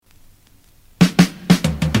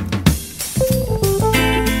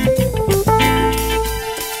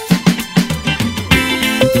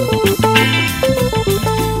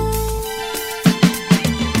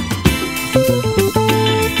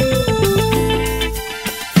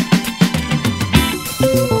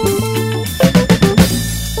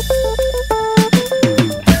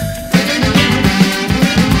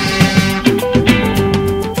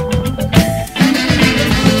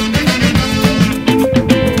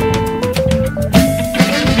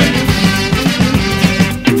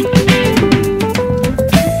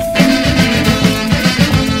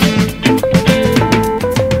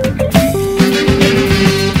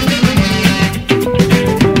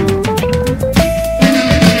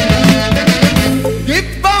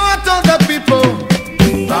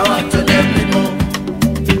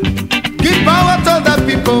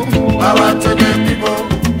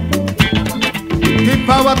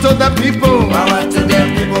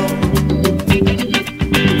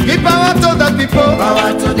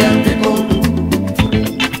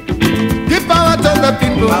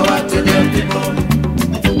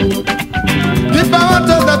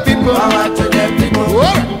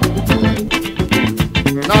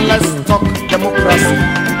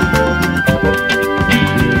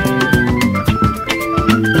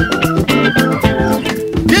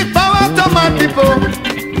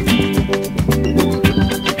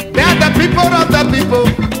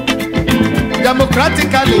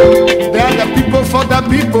Democratically, they are the people for the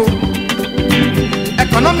people.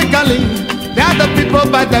 Economically, they are the people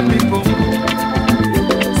by the people.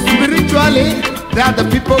 Spiritually, they are the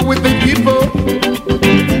people with the people.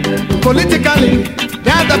 Politically,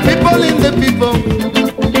 they are the people in the people.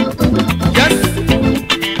 Yes,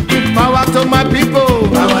 give power to my people.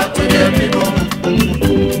 Power to the people.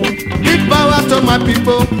 Give power to my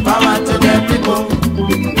people. Power to the people.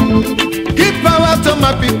 Give power to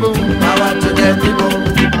my people. Power to the people.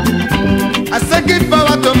 I say give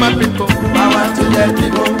power to my people. Power to the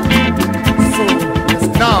people. So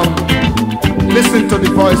now, listen to the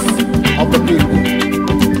voice of the people.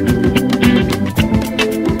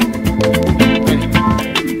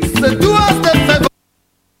 So do us the favor.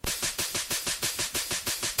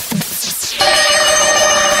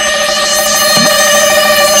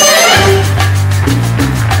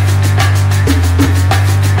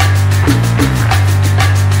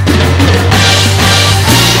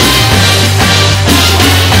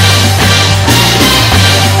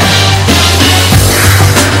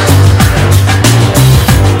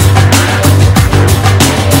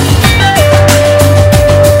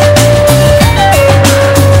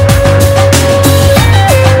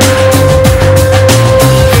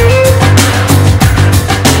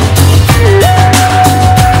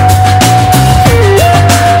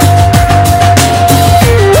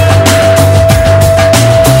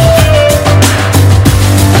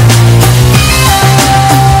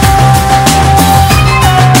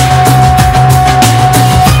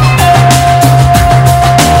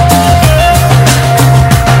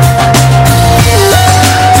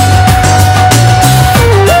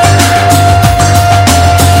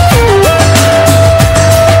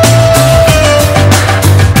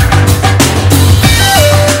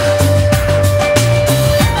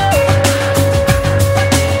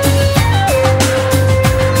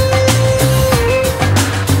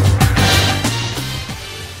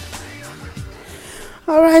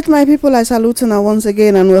 My people, I salute you once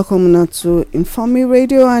again and welcome now to Informe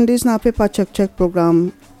Radio, and this now paper check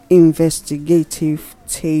program Investigative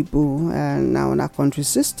Table. And now our country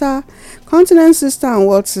sister, continent sister and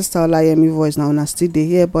world sister Olayemi voice now na still dey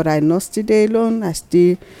here, but I not still dey alone. I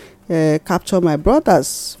still capture my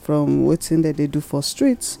brothers from waiting that they do for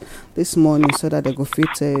streets this morning so that they go fit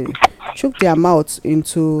choke their mouth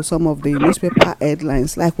into some of the newspaper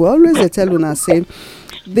headlines. Like we always they tell una say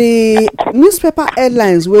the newspaper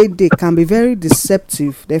headlines where they can be very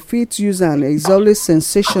deceptive. They fit use and it's always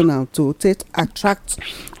sensational to attract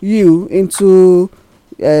you into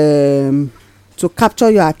to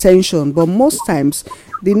capture your attention. But most times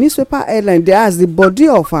the newspaper headline they as the body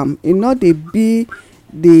of them, it not they be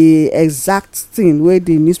the exact thing where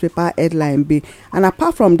the newspaper headline be. And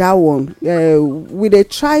apart from that one, we they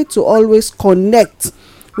try to always connect.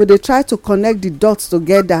 They try to connect the dots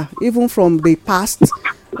together, even from the past,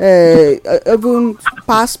 even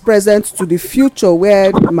past, present to the future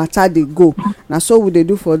where matter they go. Now, so we they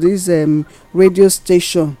do for this radio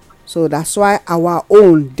station. So that's why our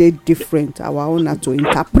own they different. Our own are to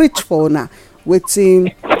interpret for now,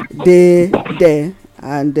 waiting they there,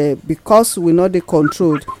 and because we know they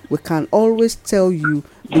controlled, we can always tell you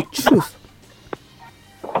the truth.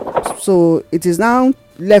 So it is now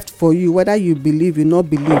left for you whether you believe you not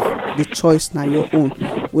believe. The choice now your own.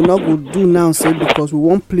 We not go do now say because we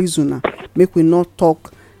won't please you now. Make we not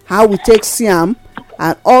talk how we take Siam,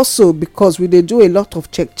 and also because we they do a lot of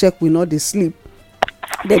check we not they sleep.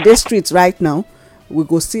 The streets right now we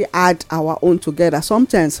go see add our own together.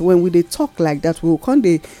 Sometimes when we they talk like that we'll come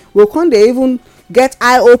they even get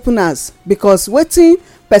eye openers, because waiting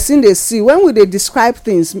person they see when we they describe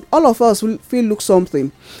things, all of us will feel look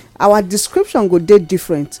something. Our description go dey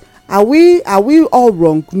different. Are we all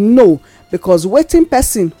wrong? No, because waiting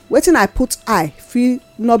person, waiting I put eye, feel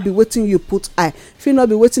not be waiting you put eye, feel not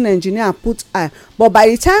be waiting engineer put eye. But by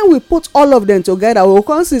the time we put all of them together, we will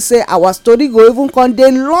come see say our story go even come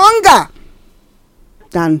dey longer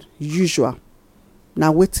than usual.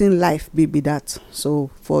 Now waiting life be that. So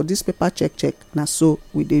for this paper check, now so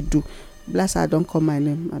we they do. Bless I don't call my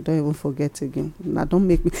name. I don't even forget again. Now don't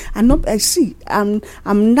make me. I see. I'm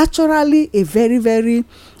naturally a very, very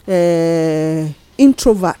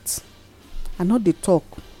introvert. I know they talk.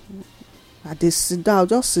 I dey sit down,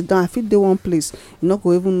 just sit down. I feel dey one place. You not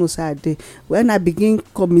go even know say I dey. When I begin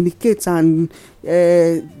communicate and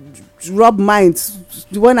rub minds,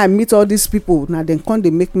 when I meet all these people, now then come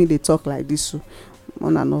they make me they talk like this. So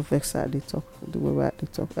one and not vex I they talk the way I they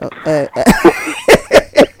talk.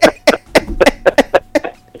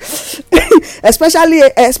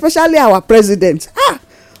 Especially our president.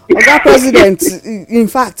 Oga president. In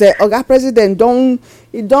fact, Oga president don't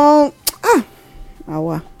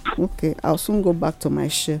Hour. Okay, I'll soon go back to my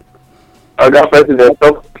share. Oga President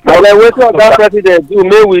talk. But like wetin Oga President do,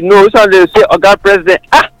 make we know. Which one dey say Oga President?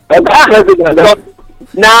 Oga President talk.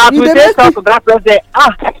 Na today talk Oga President.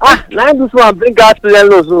 Na this one bring out student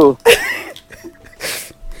loans o.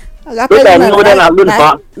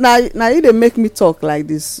 Now you dey make me talk like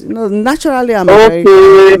this. Naturally I'm a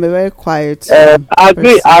very quiet. I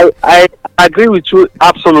agree. I agree with you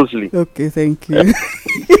absolutely. Okay, thank you.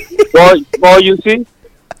 But you see,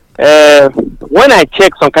 when I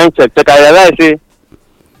check some kind of check, I realize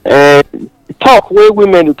say talk wey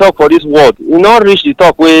women dey talk for this world, e no reach the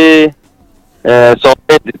talk wey some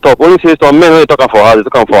men dey talk. Only say some men wey dey talk am for house, dey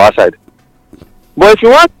talk am for outside. But if you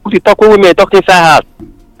want to talk wey women talk inside house,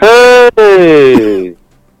 hey,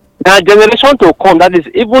 na generation to come. That is,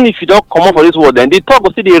 even if you don comot for this world, then the talk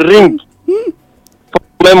go still dey ring for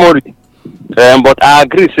memory. But I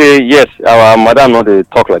agree. Say yes, our madam not dey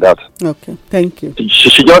talk like that. Okay, thank you.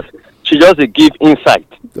 She just dey give insight.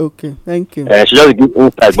 Okay, thank you. She just dey give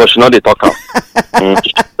insight, but she not dey talk am.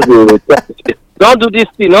 Don't do this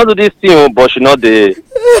thing, but she not dey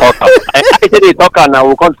talk am. I say dey talk am now.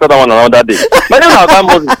 We come discuss that one another day. But then our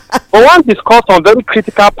grandmother, but one discuss some very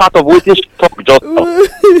critical part of wetin she talk just now.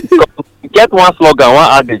 Get one slogan,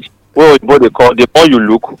 one adage wey oyibo dey call: the more you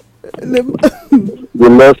look, the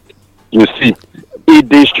less you see. It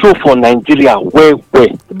dey show for Nigeria well.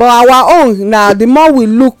 But our own now, the more we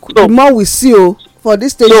look, the more we see. For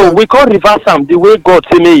this station. So we can't reverse am the way God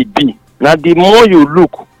say may it be. Now the more you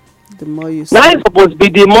look, the more you see. Now it's supposed to be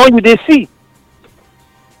the more you dey see.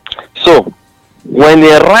 So when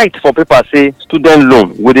they write for paper say student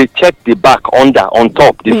loan, we dey check the back, under, on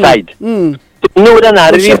top, the side. To know whether na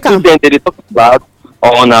really student they talk about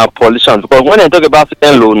or na politicians. Because when they talk about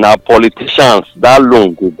student loan, na politicians that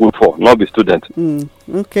loan go good for, not be student.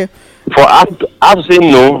 Okay. For us to say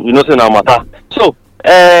no, you know say na matter. So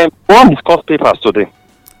we wan discuss papers today.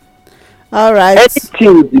 All right.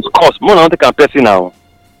 Anything we discuss, more than take am person now.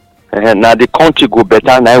 Now the country go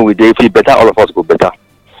better. Now we dey. If it better, all of us go better.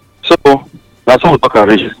 So that's what we talk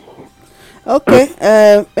about.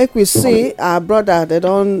 Okay. Make we see our brother. They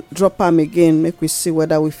don't drop am again. Make we see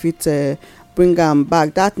whether we fit bring am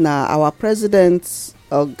back. That now our president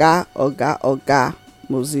Oga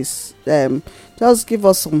Moses. Just give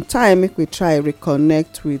us some time. Make we try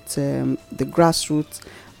reconnect with the grassroots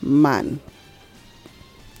man.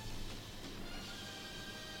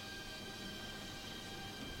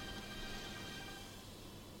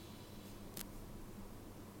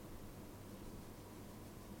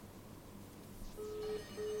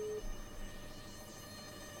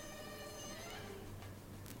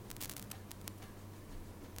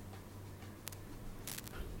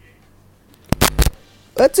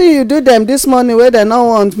 Wetin you do them this morning wey dem no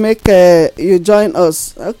want make you join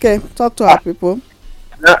us? Okay, talk to our people.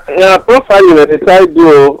 Yeah, profile they try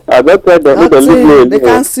do. I don't tell them to leave me. They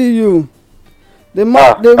can't see you. The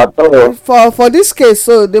more for this case,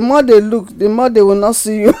 so the more they look, the more they will not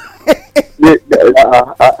see you.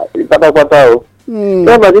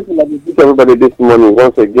 Everybody this morning,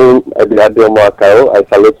 once again, I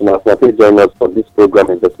salute you. Please join us for this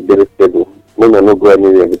program, Investigative Table. No go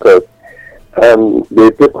anywhere because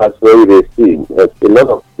the papers where they see a lot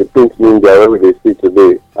of the things media where they see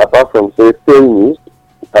today, apart from say news,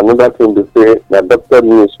 another thing to say that doctor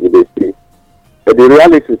news we they see. But the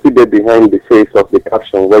reality see there behind the face of the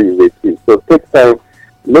caption where you they see. So take time,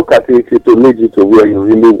 look at it to lead you to where you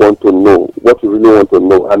really want to know, what you really want to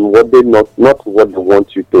know, and what they not what they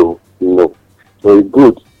want you to know. So it's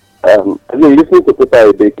good. I mean, listening to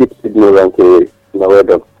paper, they keep ignorant away. Well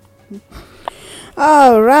done.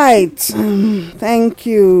 All right. Thank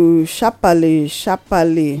you.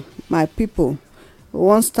 Sharply, my people. We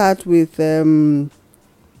won't start with the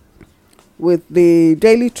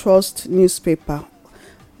Daily Trust newspaper.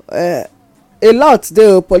 A lot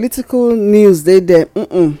the political news they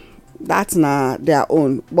that's not their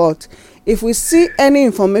own. But if we see any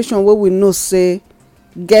information where we know say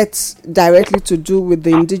get directly to do with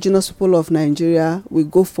the indigenous people of Nigeria, we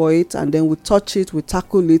go for it and then we touch it, we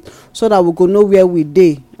tackle it so that we go know where we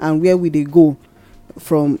dey and where we dey go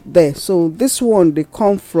from there. So this one they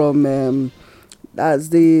come from that's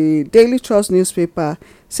the Daily Trust newspaper.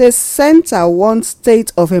 Says Center wants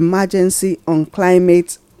state of emergency on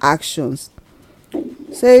climate actions.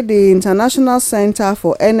 Say the International Center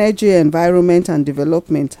for Energy, Environment and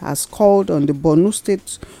Development has called on the Borno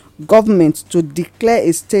State government to declare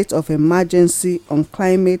a state of emergency on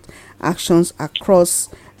climate actions across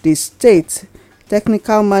the state.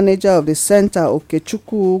 Technical manager of the center,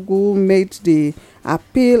 Okechukwu Ugu, made the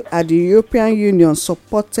appeal at the European Union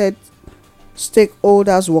supported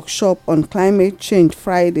Stakeholders workshop on climate change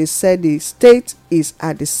Friday said the state is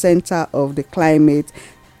at the center of the climate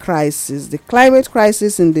crisis. The climate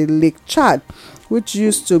crisis in the Lake Chad, which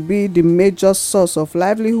used to be the major source of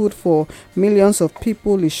livelihood for millions of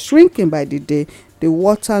people, is shrinking by the day. The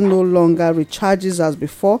water no longer recharges as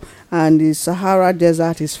before, and the Sahara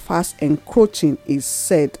Desert is fast encroaching, is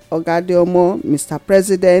said. Ogadeomo, Mr.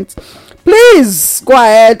 President, please go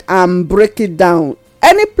ahead and break it down.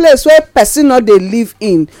 Any place where person no dey live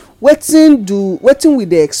in, wetin we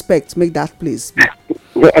dey expect make that place be?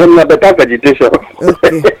 Na better vegetation.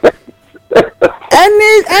 Okay.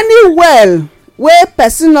 Any well where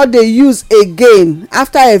person no dey use again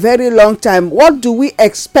after a very long time, what do we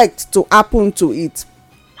expect to happen to it?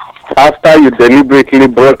 After you deliberately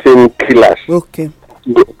brought in killers, Okay.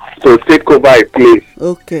 to take over a place,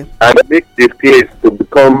 Okay. and make the place to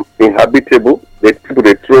become inhabitable, the people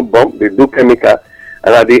they throw bomb, they do chemical,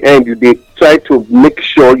 and at the end they try to make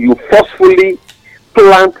sure you forcefully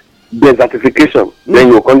plant desertification. Then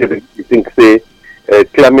you come to think say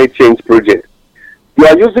climate change project. You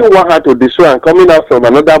are using one hand to destroy and coming out from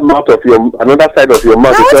another side of your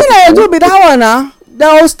mouth. Now wetin I do be that one now?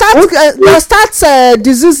 They'll start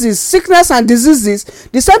diseases, sickness and diseases.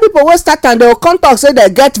 The same people will start and they'll come talk, say they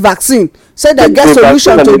get vaccine, say they get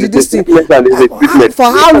solution to this thing. For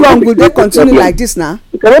how long will they continue like this now?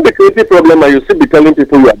 You cannot be creating problem and you still be telling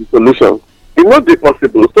people you are the solution. It not be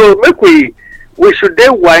possible. So make we should be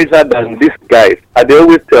wiser than these guys. And they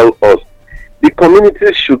always tell us the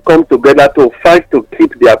communities should come together to fight to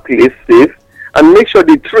keep their place safe and make sure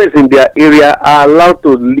the trees in their area are allowed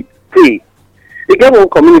to stay. Again, one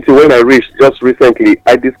community when I reached just recently,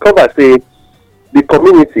 I discovered say the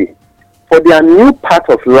community for their new part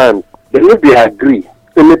of land, they agree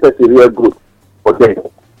to make us a real good for them.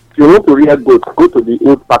 If you want to real good, go to the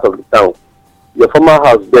old part of the town. Your former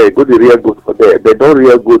house there, go to real good for there. They don't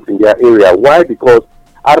real good in their area. Why? Because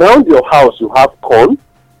around your house you have corn,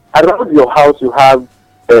 around your house you have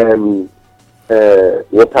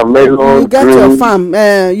watermelon. You get green, your farm,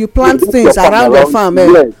 you plant things around your farm.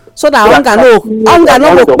 Yes. So that hunger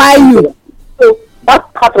no go buy you. So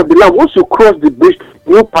that part of the land, once you cross the bridge,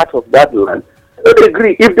 new part of that land, they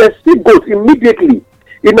agree. If they see goats immediately,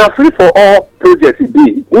 in a free for all project, it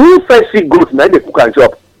be we first see goats now they cook and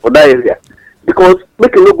chop for that area because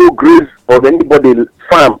make no go graze or anybody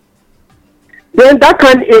farm. Then that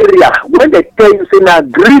kind of area when they tell you say now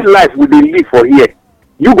green life will they live for here,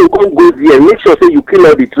 you go come go there, make sure say you kill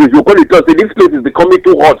all the trees. You call it say this place is becoming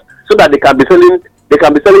too hot so that they can be selling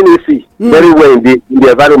AC very well in the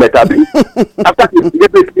environment. After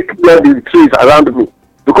they kill all the trees around me,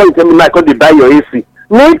 because you tell me now I can't buy your AC.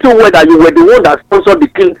 Knowing too well that you were the one that sponsored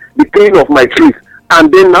the killing of my trees, and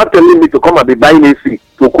then now telling me to come and be buying AC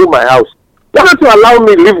to cool my house. Why don't you allow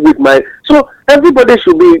me live with my? So everybody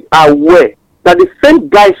should be aware that the same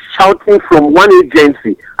guys shouting from one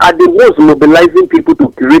agency are the ones mobilizing people to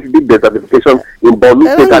create the desertification in Borno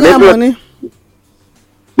State. And money.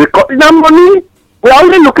 Because that money, we are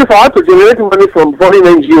only looking for how to generate money from foreign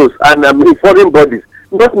NGOs and foreign bodies.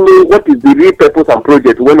 Not know what is the real purpose and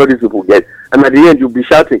project when all these people get. And at the end, you'll be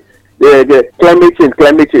shouting, the climate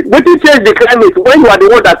change. What you change the climate when you are the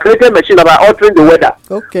one that created machine about altering the weather?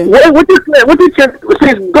 Okay. What you change?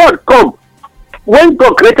 Since God come, when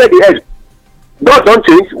God created the earth, God don't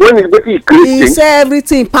change. When He creates He say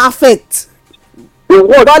everything perfect. But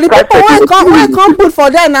the people when come put for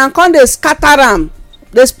them and come they scatter them,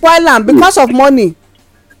 they spoil them because of money,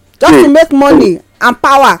 just to make money and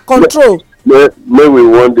power control. May we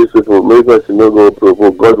want these people, maybe us no go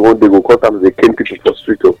provoke God one day go cut them they came people for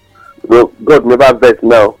street. No, God never vet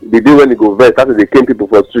now. The day when He go vet, after they came people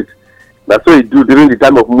for street. That's what He do during the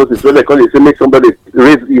time of Moses. When they come, they say make somebody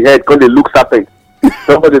raise his head, come they look serpent.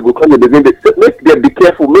 Somebody go come, they make them be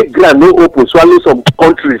careful, make ground no open, swallow some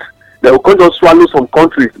countries. They will come just swallow some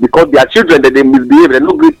countries because their children that they misbehave, they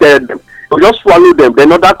no great tell them. They will just swallow them.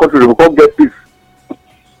 Then other countries will come get peace.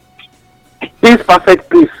 Peace, perfect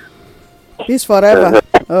peace. Peace forever.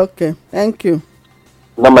 Okay, thank you.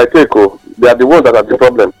 Now my take, they are the ones that have the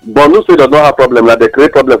problem. Borno State does not have problem. Now they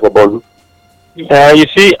create problem for Borno. You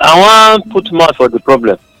see, I want to put mouth for the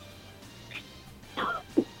problem.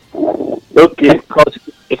 Okay. Because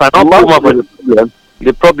if I don't put mouth for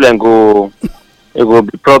the problem it will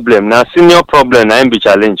be problem. Now senior problem, I be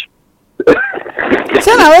challenge.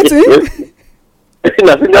 Say na wetin?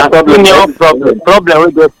 Senior problem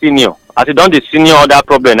we get senior. As you don the senior other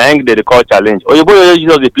problem, I think they call challenge. Oyibo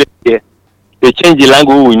Jesus dey play here. They change the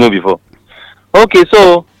language we know before. Okay,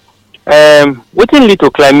 so wetin lead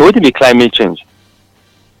to climate? Wetin be climate change?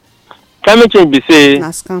 climate change be say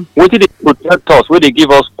Na scam. wetin dey protect us, wey dey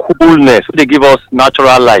give us coolness, wey dey give us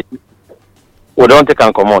natural light, we don take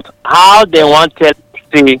am comot. How dem wan tell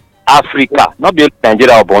say Africa, not be only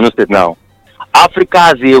Nigeria or Borno State now, Africa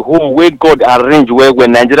as a whole wey God arrange well well,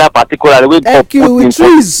 Nigeria particularly wey God put in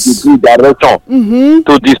the direction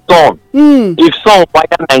to the sun. If sun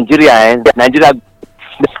fire Nigeria, Nigeria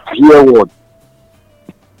hear word.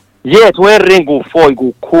 Yes, when rain go fall, e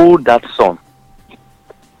go cool that sun.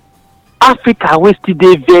 Africa wey still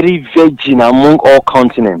dey very virgin among all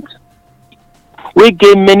continents, wey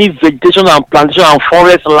get many vegetation and plantation and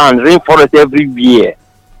forest land, rainforest everywhere.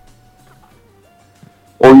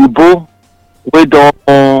 Oyibo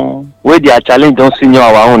wey their challenge don senior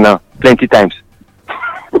our own now plenty times.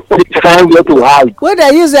 They find where to hide. Wey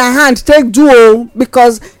dey use their hand take do o,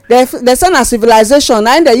 because they say na civilization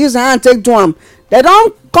na im dey use their hand take do am. They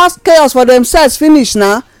don cause chaos for themselves finish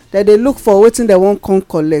na. Dem dey look for wetin dem wan come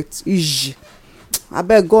collect.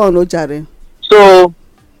 Abeg go on o jare. So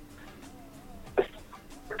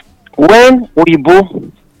when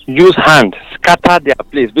Oyibo use hand scatter their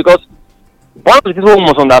place, because one of the things we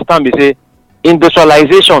must understand be say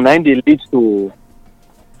industrialization na dey lead to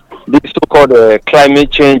this so-called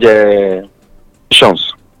climate change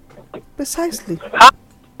emissions. Precisely. How many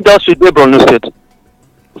industries dey Borno State?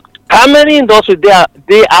 How many industries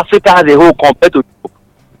dey Africa as a whole compared to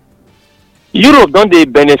Europe? Don dey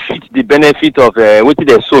benefit the benefit of wetin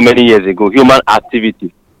dem sow many years ago, human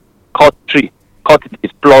activity, cut tree, cut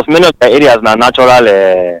it, plus many of the areas na natural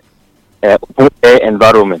open air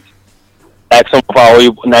environment. Like some of our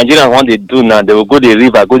Nigerians want they do now, they will go the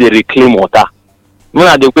river, go they reclaim water. When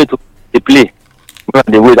are they wait to they play? When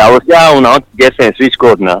are they wait? I will say I want to get sense which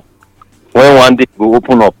God now. When one day we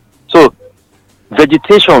open up. So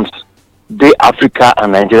vegetations, they Africa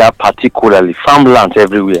and Nigeria particularly, farmlands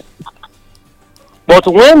everywhere. But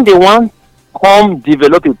when they want come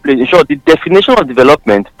develop a place, in short, the definition of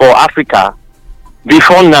development for Africa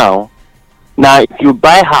before now, if you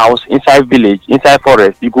buy house inside village, inside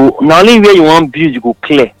forest, you go, not only where you want build, you go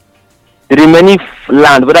clear. The remaining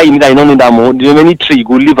land, whether you need that, you don't need that more, the remaining tree, you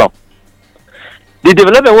go leave them. The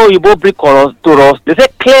development where you both bring to us, they say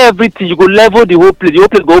clear everything, you go level the whole place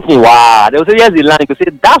go open, wow. They will say, here's the land, you go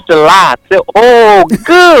say, that's the land. Say, oh,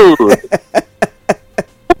 good.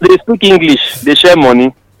 They speak English, they share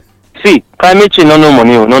money. See, climate change, no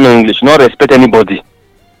money, no English, no respect anybody.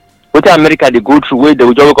 What America they go through, where they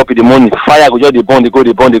will just wake up in the morning, fire go just they burn, they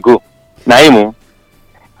go. Naimo,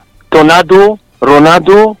 Tornado,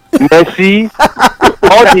 Ronaldo, Messi,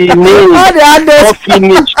 all the names,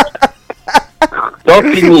 don't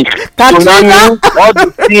finish. Tsunami, all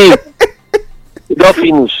the things, don't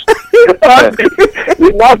finish.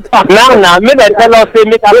 Now, maybe they tell us say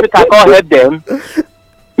make Africa come help them.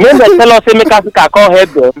 Maybe they tell us say make Africa come help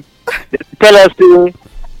them. They tell us say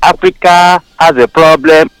Africa has a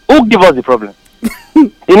problem. Who give us the problem?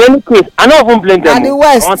 In any case, I don't even blame them. The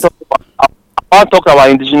West. I want to talk to our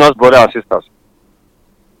indigenous brothers and sisters.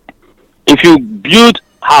 If you build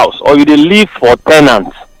house or you live for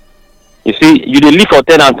tenants, you see, you live for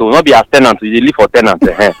tenants, not be as tenants, you live for tenants.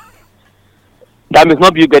 That means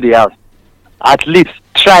not you get the house. At least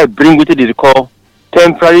try bring with it they call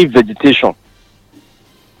temporary vegetation.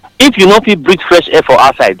 If you not breathe fresh air for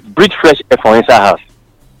outside, breathe fresh air for inside house.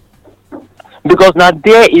 Because now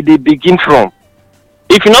there it they begin from.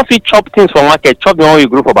 If you not fit chop things for market, chop the one you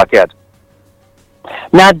grow for backyard.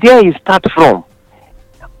 Now there you start from.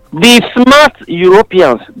 The smart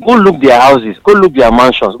Europeans go look their houses, go look their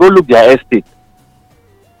mansions, go look their estate.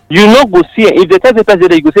 You know go see if they tell people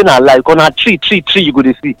that you go say na lie, on a tree you go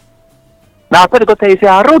to see. Now after they go tell you say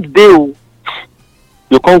a road there,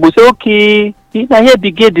 you come go say okay, now here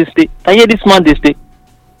the gate this day, now here this man this day.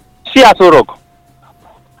 See Aso Rock.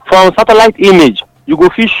 From satellite image, you go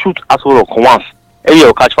fit shoot Aso Rock once, area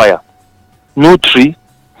will catch fire. No tree.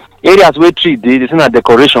 Areas where tree they say na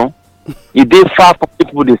decoration. If they far from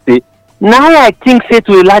people they stay. Now I think say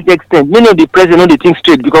to a large extent, many of the president know they think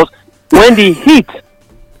straight because when the heat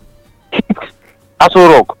Aso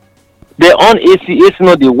Rock, they on AC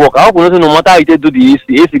not they work. I hope no matter how you do the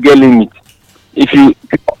AC get limit. If you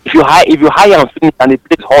high and finish and the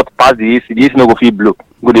place hot past the AC no go feel blow.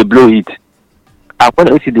 Go they blow heat. And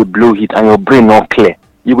when AC they blow heat and your brain not clear,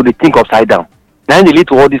 you go to think upside down. Now they lead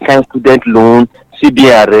to all these kind of student loan,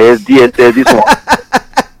 CBRS, DSS, this one.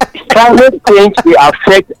 Climate change will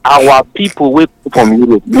affect our people who come from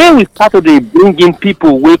Europe. Then we started bringing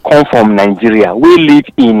people who come from Nigeria, who live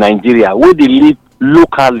in Nigeria, who they live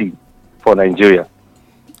locally for Nigeria.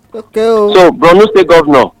 Okay. So, Borno State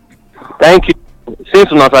Governor, thank you.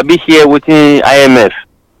 Since we not be here within IMF,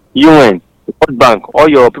 UN, World Bank, all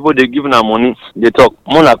your people they give them money, they talk.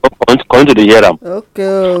 More like come to the hear them.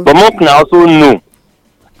 Okay. But more can also know.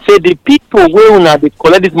 Say the people where una they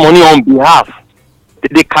collect this money on behalf,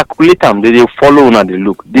 they calculate them, they follow una they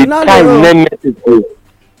look. The time name message go.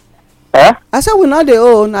 I said we not the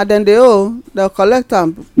own, and then they owe. They'll collect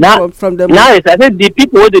them from them. Now I said the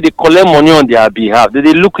people where they collect money on their behalf, they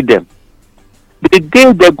look at them. The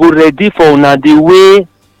day they go ready for una the way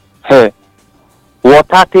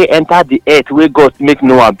water they enter the earth where God make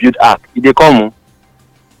Noah build ark. They come.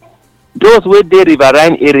 Those where they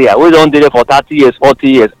riverine area, we don't there for 30 years, 40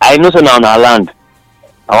 years. I know so now on our land.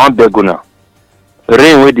 I want beguna.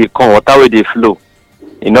 Rain where they come, water where they flow.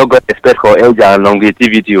 You know God expect for age and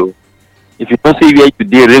longevity. If you don't see where you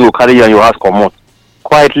dey, rain will carry you and your house come out.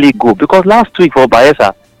 Quietly go. Because last week for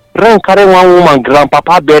Bayelsa, rain carry one woman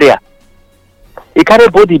grandpapa burial. He carry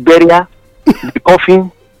both the burial, the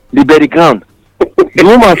coffin, the bury ground. The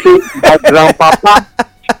woman say that grandpapa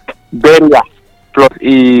burial plus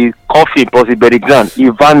a coffin plus a bury ground, he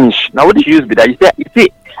vanish. Now what did you use with that? You say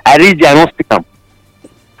I read there, I don't speak them.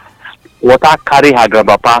 Water carry her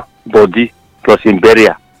grandpapa body plus in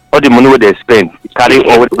burial. All the money where they spend, carry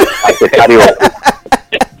over, carry over.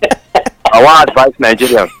 I want to advise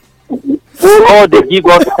Nigerians. God, they give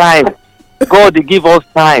us time. God, they give us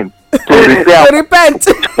time to repair. To repent.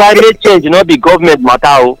 Climate change, not the government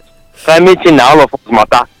matter. Climate change, all of us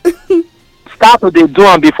matter. Start to do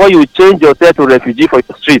them before you change yourself to refugee for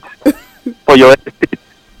your street, for your estate,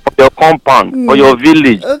 for your compound, for your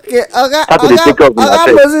village. Okay, Start to take care of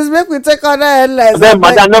yourself. Moses, make we take on that headlines. Then,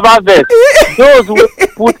 madam, never vex. Those who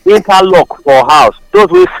put interlock for house, those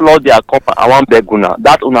who flood their compound, I want beguna.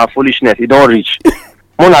 That una foolishness, it don't reach.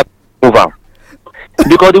 Mona move on.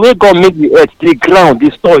 Because the way God make the earth, the ground,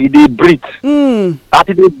 the soil, they breathe. As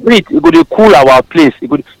they breathe, it go to cool our place.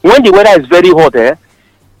 When the weather is very hot,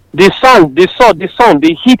 the sun,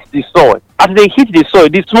 they heat the soil. As they heat the soil,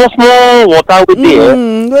 the small water with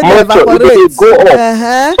moisture, they go up.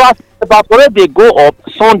 So as they evaporate, they go up,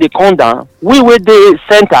 sun they come down. We with the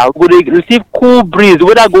center, we dey receive cool breeze.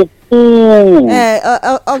 Weather go cool.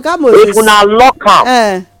 If una lock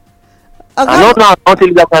am. I don't know how to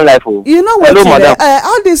live that kind of life. You know what?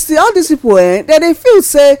 All these people, they feel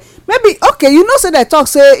say maybe okay. You know, say they talk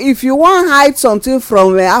say if you want hide something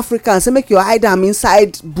from Africans, say make you hide them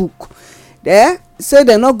inside book. There, say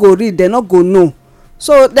they not go read, they not go know.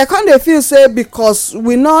 So they can't they feel say because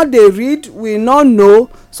we know they read, we not know.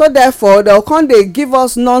 So therefore they can't they give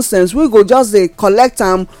us nonsense. We go just they collect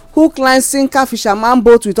them hook, line, sinker, fisherman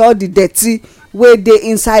boat with all the dirty where they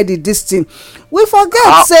inside this thing. We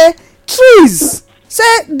forget say. Trees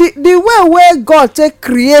say the way where God take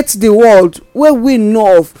create the world where we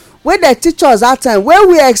know of, where they teach us that time, where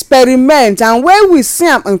we experiment and where we see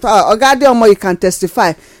am. Oga you can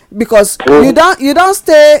testify because you don't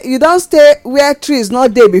stay where trees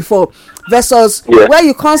not there before versus where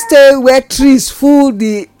you can't stay where trees full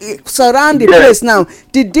the surround the place now.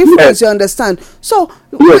 The difference you understand. So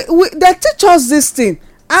they teach us this thing.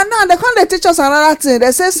 And now they teach us another thing.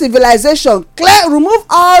 They say civilization, remove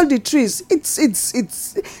all the trees. It's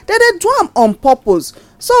they do them on purpose.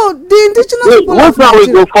 So the indigenous people. Which one we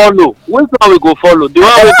go follow? The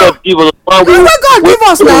one we God give us. God give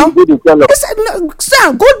us now. He said,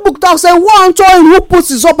 no, good book talk say, "One join who puts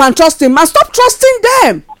his up and trust him." Man, stop trusting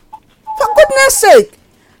them. For goodness sake,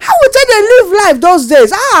 how would they live life those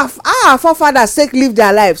days? Our forefathers live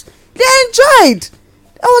their lives. They enjoyed.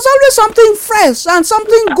 There was always something fresh and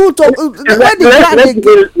something good to let me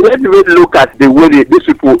look at the way these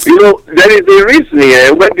people, there is a reason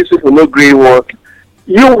here when these people no green work.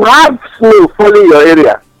 You have snow falling in your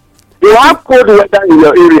area. You have cold weather in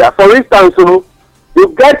your area. For instance,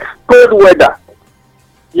 you get cold weather.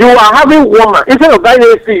 You are having warmer. Instead of buying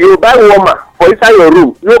AC, you buy warmer for inside your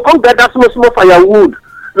room. You come get that small firewood.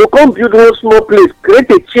 You come build one small place,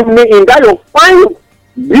 create a chimney in that your fine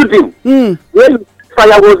building. Where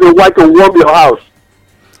fire was a white to warm your house.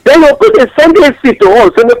 Then you put a send AC to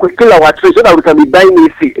us so make we kill our trees so that we can be buying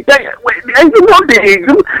AC. Can you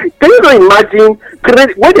not imagine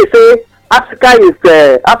when they say Africa is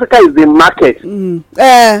the market,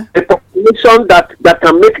 a population that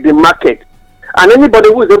can make the market, and anybody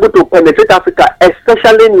who is able to penetrate Africa,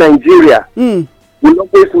 especially Nigeria, will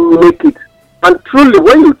always make it. And truly,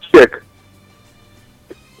 when you check,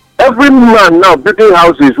 every man now building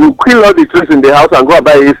houses will kill all the trees in the house and go and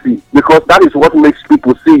buy AC because that is what makes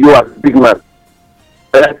people see you as a big man.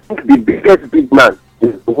 But I think the biggest big man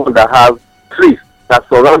is the one that have trees that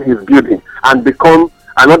surround his building and become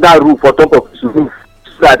another roof on top of his roof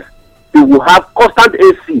so that he will have constant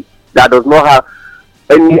AC that does not have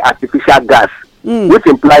any artificial gas which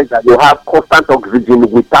implies that you have constant oxygen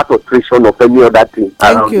without nutrition of any other thing.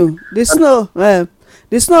 Thank you. The snow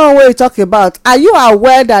wey you talk about, are you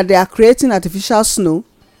aware that they are creating artificial snow?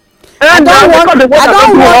 I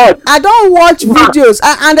don't watch videos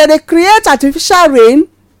and they create artificial rain.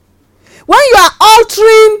 When you are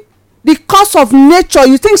altering the course of nature,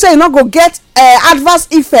 you think say you no go get adverse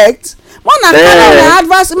effect. More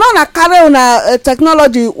na carry una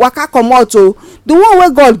technology waka comot o. The one wey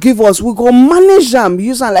God give us, we go manage am,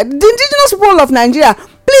 use am like the indigenous people of Nigeria.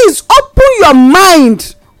 Please open your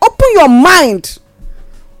mind,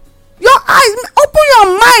 your eyes, open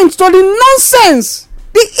your mind to the nonsense,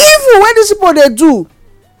 the evil wey these people dey do.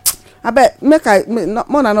 Abeg make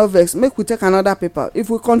more than no vex, make we take another paper. If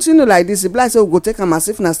we continue like this, e be like say we go take am as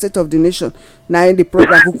if na state of the nation na in the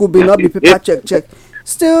program could be not be paper check.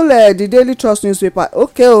 Still the Daily Trust newspaper.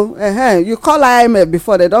 Okay, you call IMF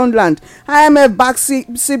before they don't land. IMF backs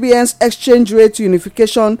CBN's exchange rate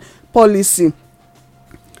unification policy.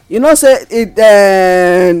 You know, say it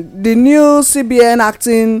the new CBN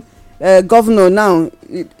acting governor now,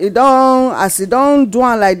 it don't do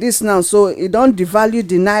am like this now, so it don't devalue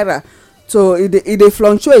the naira. So it dey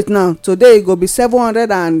fluctuate now. Today it go be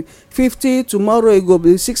 750, tomorrow it go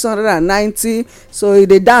be 690. So it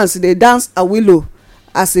dey dance a willow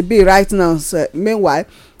as e be right now. So meanwhile,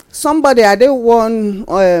 somebody I dey one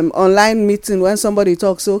online meeting when somebody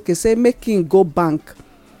talk, so okay, say make him go bank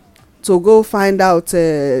to go find out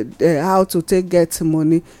how to take get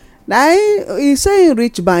money. Now he say he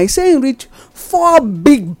reach bank, he say he reach 4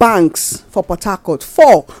 big banks for Port Harcourt,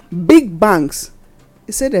 4 big banks.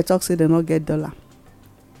 He say they talk say they no get dollar,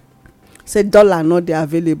 say dollar not dey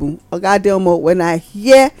available. Oga Adeomo, when I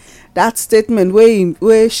hear that statement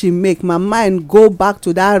wey she make, my mind go back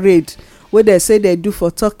to that raid wey they say they do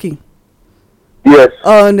for Turkey. Yes.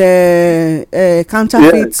 On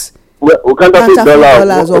counterfeit. Yes. Well, counterfeit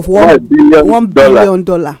dollars of $1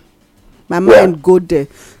 billion. My mind go there.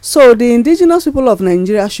 So the indigenous people of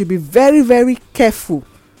Nigeria should be very, very careful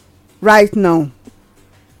right now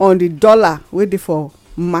on the dollar wey dey for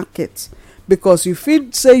market, because you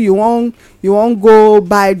fit say you wan go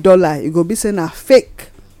buy dollar, you go be say na fake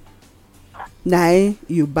na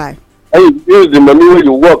you buy. Hey, use the money wey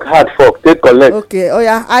you work hard for take collect. Okay,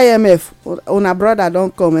 IMF una brother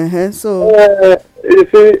don come so you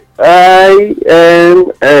see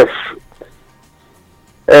IMF,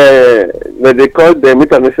 they call them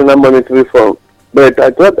International Monetary Fund, but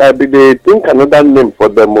I thought they think another name for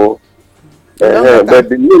them more. But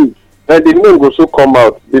the name go so come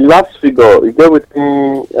out. The last figure, you get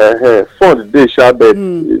within fund they share, but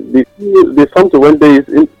the fund when they is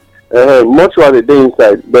much while they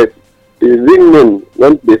inside, but the real name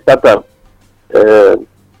when they start up,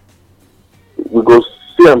 we go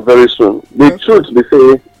see them very soon. The truth, they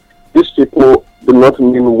say these people do not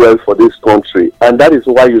mean well for this country, and that is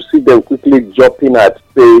why you see them quickly jumping at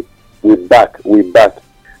say we back.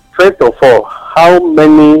 First of all, how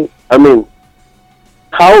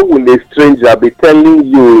will a stranger be telling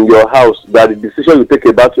you in your house that the decision you take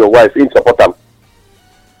about your wife in support them?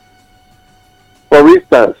 For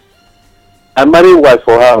instance, I marry wife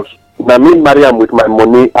for house. Now me marry am with my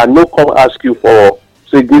money. I no come ask you for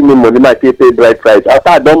say give me money, my pay bride price. After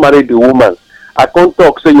I don't marry the woman, I can't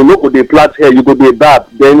talk. Say you no go dey plait hair, you go dey barb.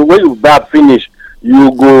 Then when you barb finish,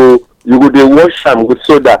 you go dey wash am with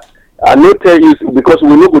soda. I no tell you because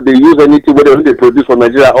we no go dey use anything wey they produce for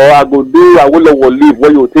Nigeria, or I go do Awolowo leave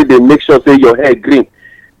where you take dey make sure say your hair green.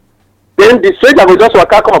 Then the stranger go just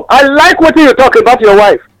waka come. I like wetin you talk about your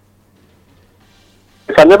wife.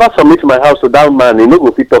 If I never submit my house to that man, he no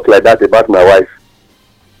go fit talk like that about my wife.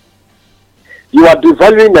 You are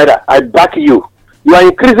devaluing naira, I back you. You are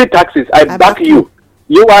increasing taxes, I back you.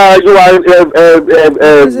 You are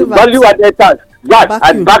value added tax, that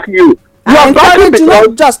I back you. You are backing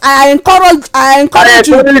because I encourage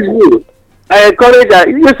you. I encourage that.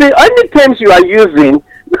 You see, any terms you are using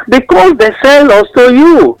because they sell us to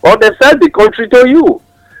you or they sell the country to you,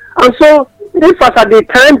 and so if at the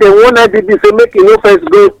time they want IBB say make no first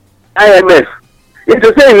go IMF, it's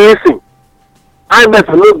to say listen. IMF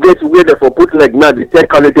no get where they for put like now the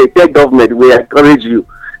tech government will encourage you.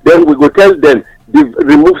 Then we go tell them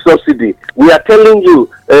remove subsidy. We are telling you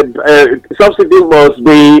subsidy must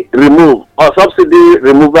be removed or subsidy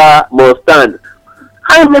remover must stand.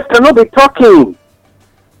 IMF cannot be talking.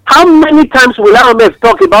 How many times will IMF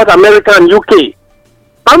talk about America and UK?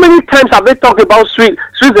 How many times have they talked about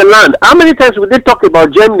Switzerland? How many times will they talk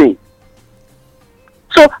about Germany?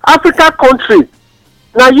 So Africa countries,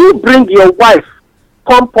 now you bring your wife,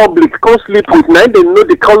 come public, come sleep with, now they know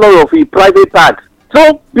the color of your private part.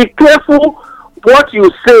 So be careful what you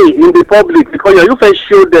say in the public, because you first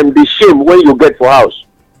show them the shame when you get for house,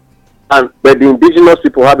 and but the indigenous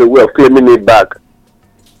people have a way of claiming it back.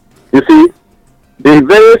 You see, the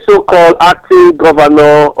very so-called acting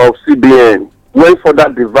governor of CBN went for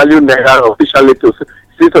that devalue naira officially to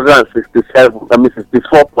 667,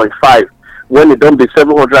 64.5, when it don't be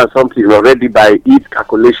 700 and something already by each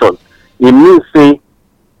calculation. It means say,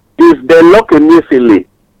 if they lock a missile,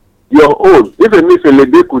 your own, if a missile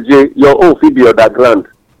dey kuje, your own will be underground.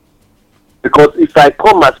 Because if I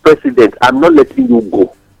come as president, I'm not letting you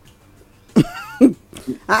go.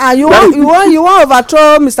 You want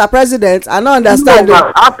overthrow Mr. President? I don't understand.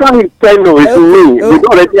 No, after his tenure with me, we don't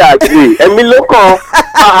already agree. Emiloko.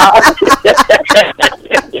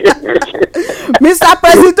 Mr.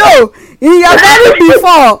 President, in your very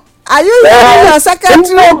before, are you your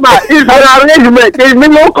secretary? No, it's an arrangement.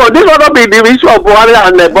 Emiloko, this will not be the issue of Buhari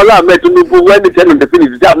and Bola Ahmed Tinubu when they tell them the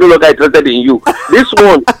finish. I'm no longer interested in you. This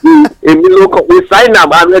one, Emiloko, we sign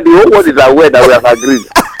them and the whole world is aware that we have agreed.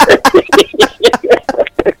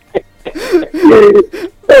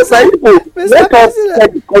 Let us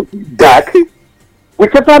get the country back.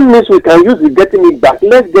 Whichever means we can use in getting it back,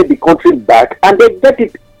 let's get the country back and then get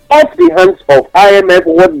it off the hands of IMF,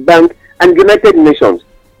 World Bank, and United Nations.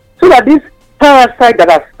 So that these parasites that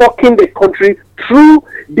are stalking the country through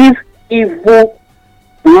these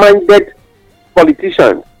evil-minded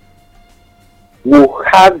politicians will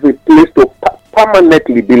have a place to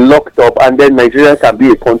permanently be locked up, and then Nigeria can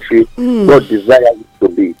be a country God desires it to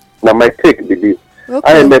be. Now, my take be this.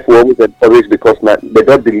 Okay. IMF will always encourage because they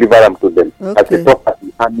don't deliver them to them as a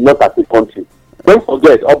property and not as a country. Don't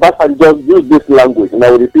forget, Obasanjo use this language, and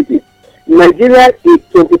I will repeat it. Nigeria is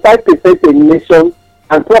 25% a nation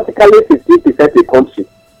and practically 15% a country.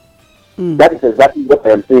 That is exactly what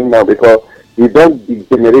I am saying now, because we don't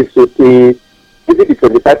degenerate so say, if it is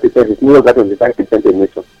 25%, it's no longer 25% a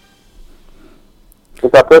nation.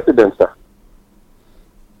 Mr. President, sir.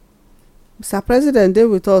 Mr. President, they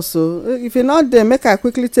with us. So if you're not there, make I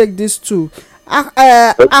quickly take these two.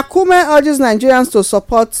 Akume urges Nigerians to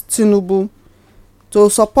support Tinubu. So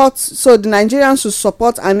the Nigerians should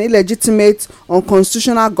support an illegitimate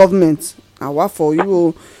unconstitutional government. And what for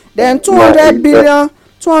you? Then 200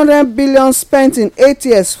 billion spent in 8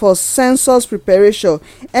 years for census preparation.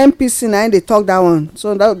 MPC 9 they talk that one.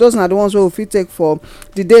 So those are the ones we will take for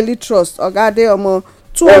the Daily Trust. Ogade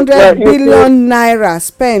 200 billion naira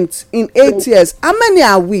spent in 8 years. How many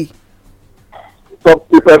are we? For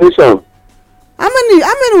preparation. How many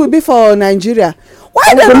will be for Nigeria?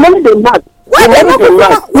 Why they not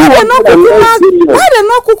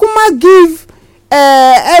kukuma give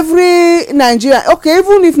every Nigeria? Okay,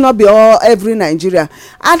 even if not be all every Nigeria,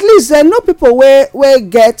 at least there no people where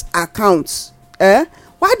get accounts. Why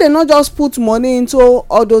they not just put money into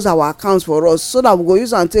all those our accounts for us so that we go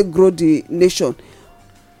use and take grow the nation?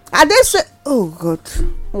 And they say, oh God.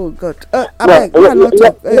 Let's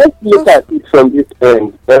look at it from this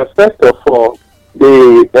end. First of all,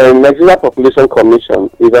 the Nigeria Population Commission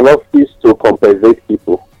is an office to compensate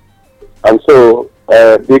people. And so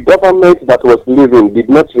the government that was leaving did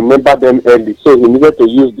not remember them early, so he needed to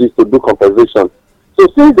use this to do compensation. So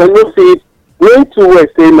since they know see it, when two were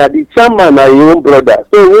saying that the chairman are your own brother,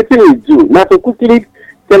 so what he do? Now to quickly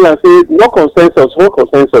tell and say, what consensus?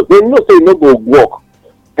 They know say no go work.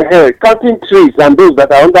 Counting trees and those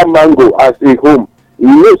that are under mango as a home, you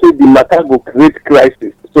know say the matter will create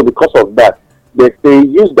crisis. So because of that, they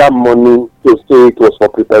use that money to say it was for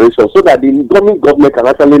preparation, so that the government can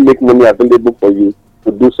actually make money available for you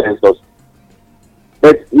to do census.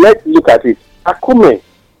 But let's look at it. Akume,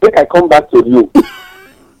 make I come back to you.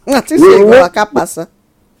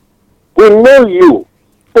 We know you.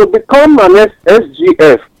 To become an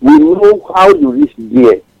SGF, we know how you reach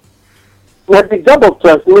there. Now the job of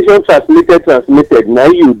transmitted. Now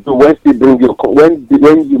you do when you bring your when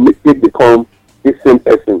you make it become the same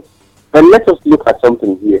person. And let us look at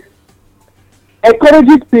something here.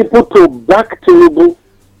 Encourages people to back Tinubu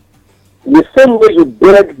the same way you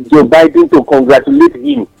begged Joe Biden to congratulate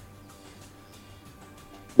him.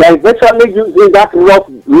 By virtually using that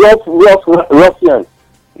ruffian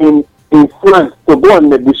in France to go and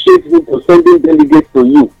negotiate him to sending delegates to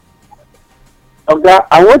you. Okay,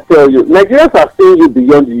 I want to tell you, Nigerians are seeing you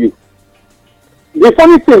beyond you. The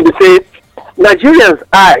funny thing is say, Nigerians'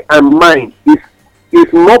 eye and mind is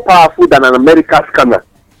more powerful than an American scanner.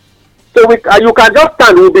 So you can just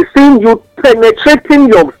stand, we'll be seeing you penetrating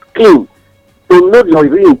your skin to know your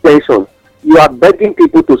real intentions. You are begging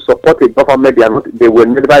people to support a government they were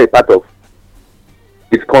never a part of.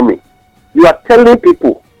 It's coming. You are telling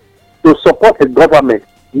people to support a government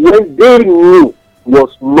when they knew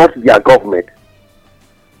was not their government.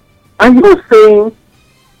 And you saying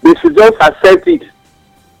they should just accept it.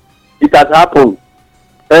 It has happened.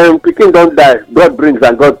 Pikin don't die. God brings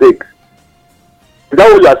and God takes. Is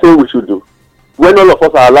that what you are saying we should do? When all of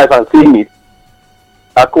us are alive and seeing it,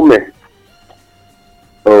 Akume,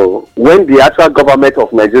 when the actual government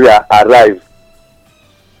of Nigeria arrive,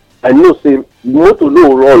 I know say motor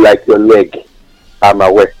no run like your leg. I'm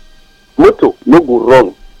aware. Motor no go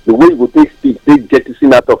run the way you go take speed, take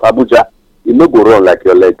jettison out of Abuja. You no go run like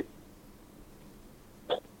your leg.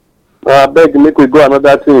 I beg, make we go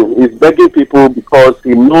another thing. He's begging people because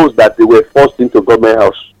he knows that they were forced into government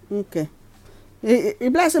house. Okay. He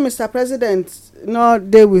bless him, Mr. President, not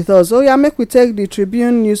there with us. Oh, yeah, make we take the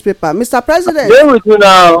Tribune newspaper. Mr. President. There with you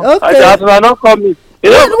now. Okay. I not coming. You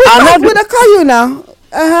know, I'm going to call you now.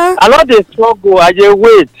 I know they struggle. I just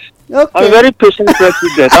wait. Okay. I'm a very patient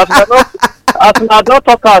president. As I don't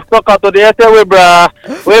talk to the other way,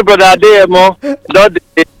 brother, they mo, don't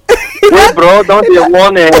they, way, bro, don't they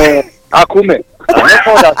want Akume?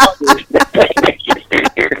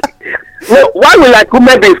 Why will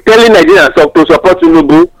Akume be telling Nigerians to support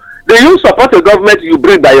Tinubu? Do you support a government you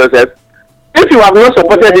bring by yourself? If you have not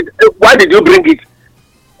supported it, why did you bring it?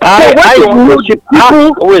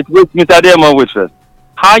 Wait, Mr. Demo, wait first.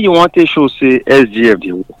 How you want to show say SGF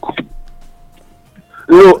the work?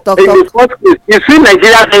 No, in the first place, you see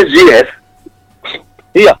Nigerian SGF?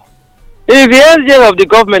 Yeah. If the SGF of the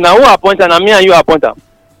government, now who appoint and me and you appoint them?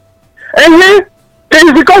 It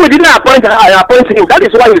is because we didn't appoint him. That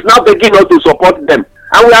is why he's now begging us to support them.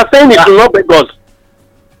 And we are saying he should not beg us.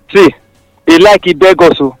 See, he like he beg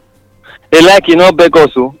us. He like he not beg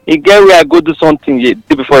us. He get where I go do something day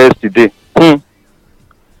before yesterday.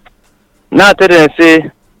 Now I tell them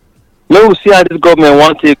say, no, we see how this government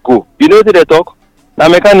want to go. You know what they talk? The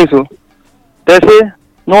mechanics. They say,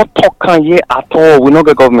 no talk can ye at all. We not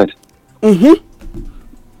get government. I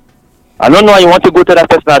don't know how you want to go to that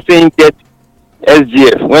person and say get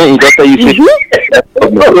SGF when he just say you say.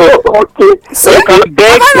 Okay. So you can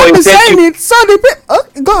beg for incentive. So the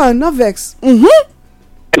go on, no vex. You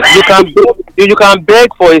can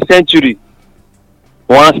beg for a century.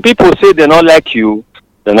 Once people say they not like you,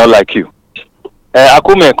 they not like you.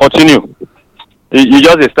 Akume, continue. You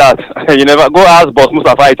just start. You never go ask Boss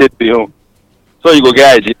Mustafa to you. So you go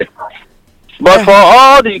get idea. But for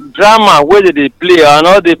all the drama where they play and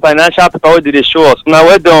all the financial people where they show us, now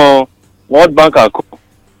we don't World Bank and Co.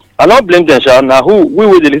 I don't blame them, Sha. Now who we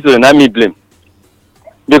will listen to them, not me blame.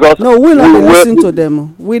 Because no, we not listen to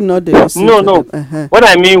them. We not listen to them. What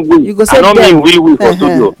I mean we, you go say I don't them. mean we for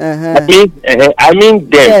studio. I mean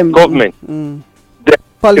them, government. The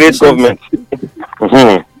great government.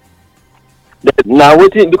 Now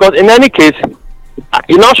waiting because in any case,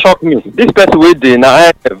 it not shock me. This person with the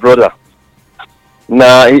IMF brother.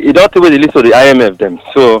 Now he don't take the list of the IMF them.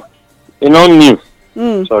 So he not new.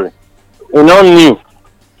 Sorry. He not new.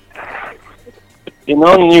 He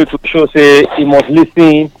not new to show say he must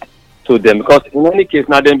listen to them because in any case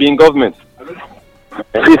now them being government.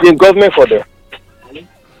 It's in government for them.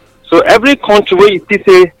 So every country where you see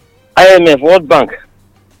say IMF, World Bank,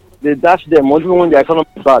 they dash them even when the economy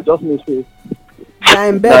is bad. Just make sure. They're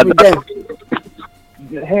in bed with them.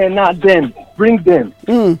 Hey, now them, bring them.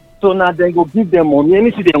 So now they go give them money,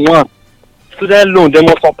 anything they want. Student loan, they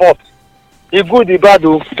must support. If good, the bad,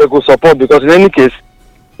 they go support because in any case,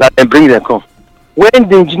 that they bring them come. When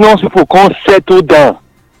the indigenous people come settle down,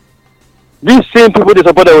 these same people they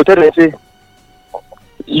support, they will tell them, say,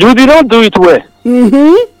 you did not do it well.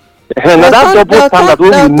 And that's double standard.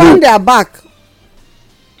 They'll turn their back.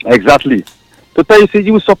 Exactly. To tell you, say,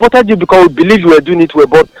 you supported you because we believe you were doing it well,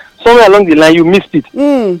 but somewhere along the line you missed it.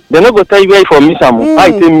 They're not going to tell you where you for miss them.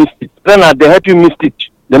 I say missed it. Then they help you miss it.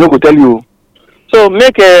 They're not going to tell you. So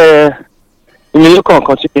make a look on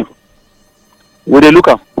continue. Where they look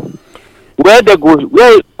at where they go,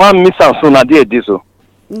 where one miss them so now they do so.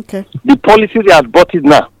 Okay. The policies they have brought it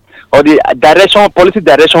now, or the policy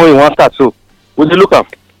direction we want start so. Where they look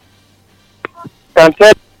at can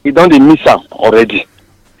tell you don't they miss them already.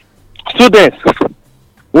 Students,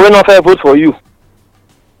 when not I vote for you,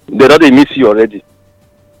 they don't they miss you already.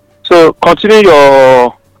 So continue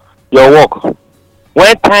your work.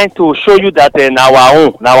 When time to show you that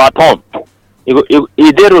our turn, they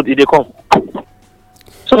come.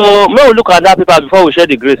 So may we look at that paper before we share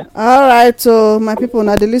the grace. All right, so my people,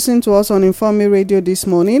 now they listen to us on Informe Radio this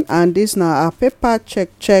morning, and this now our paper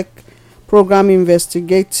check program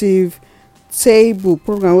investigative table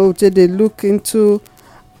program where we take a look into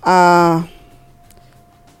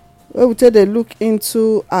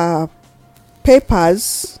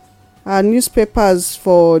papers, newspapers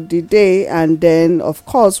for the day, and then of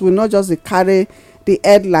course we not just carry the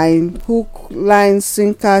headline, hook, line,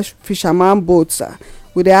 sinker, fisherman boats.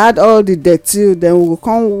 We dey add all the dirty, then we go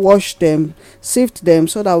come wash them, sift them,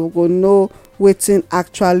 so that we go know wetin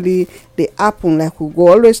actually dey happen. Like we go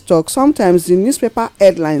always talk, sometimes the newspaper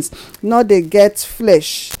headlines no dey get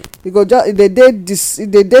flesh. E go just e dey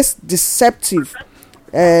deceptive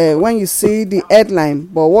when you see the headline,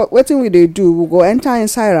 but wetin we dey do, we go enter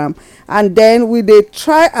inside am, and then we dey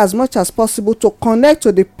try as much as possible to connect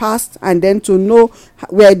to the past and then to know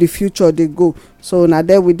where the future dey go. So na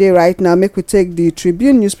there we dey right now. Make we take the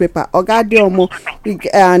Tribune newspaper, Oga Adeomo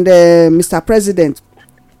and Mr. President.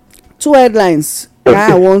 Two headlines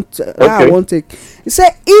I want take. He say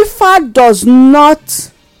Ifa does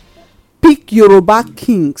not pick Yoruba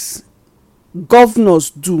kings, governors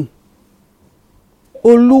do.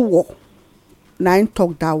 Oluwo na him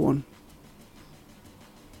talk that one.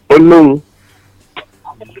 Oluwo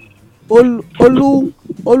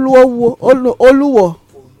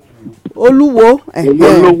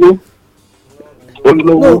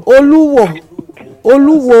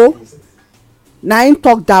na him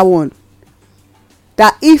talk that one.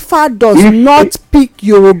 That Ifa does not pick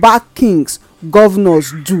Yoruba kings,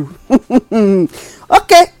 governors do.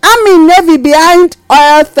 Okay, army navy behind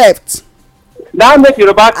oil theft. Now make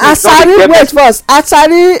Yoruba kings. Asari, wait first.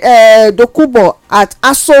 Asari Dokubo at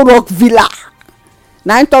Aso Rock Villa.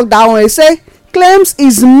 Now him talk that one. He say claims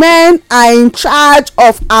his men are in charge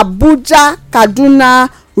of Abuja Kaduna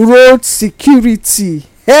road security.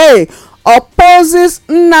 Hey, opposes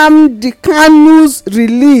Nnamdi Kanu's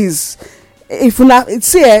release. If una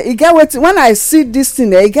see e get wetin, when I see this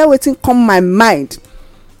thing, e get wetin come my mind.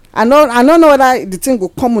 I don't know whether the thing go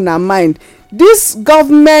come una mind. This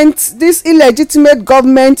government, this illegitimate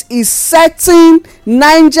government, is setting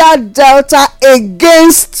Niger Delta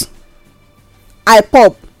against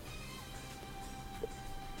IPOB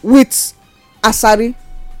with Asari.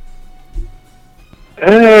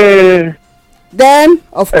 Then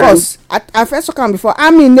of course I first talk am before,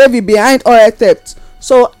 army navy behind oil theft.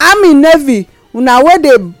 So army navy, una wey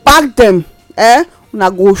dey back dem, una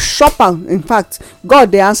go shop am. In fact, God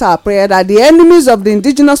dey answer our prayer that the enemies of the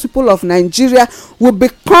indigenous people of Nigeria will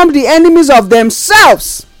become the enemies of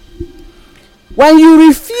themselves. When you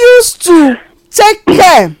refuse to take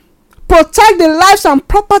care, protect the lives and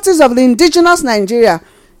properties of the indigenous Nigeria,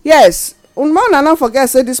 yes, una no forget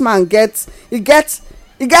say this man get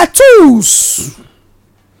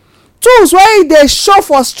tools wey e dey show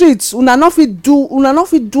for streets. Una no fit do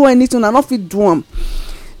anything, una no fit do am.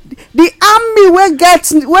 The army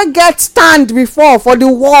wey get stand before for the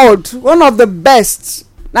world, one of the best,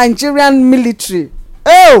 Nigerian military.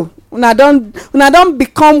 Una don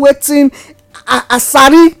become wetin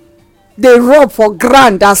Asari dey rub for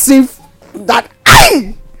ground as if that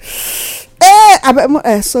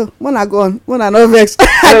so mona go on, mona no vex.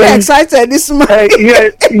 I dey excited this morning.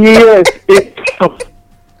 Yes, it's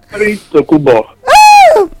very Tokubo.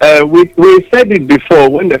 We said it before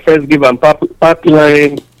when they first give them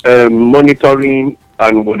pipeline monitoring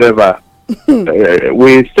and whatever.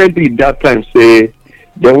 We said it that time, say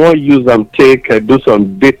they won't use them do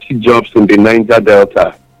some dirty jobs in the Niger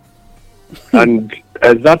Delta. And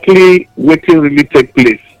exactly what can really take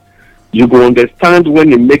place, you go understand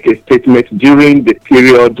when you make a statement during the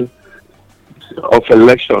period of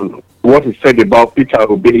election, what is said about Peter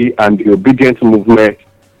Obi and the obedience movement,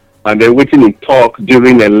 and then waiting in talk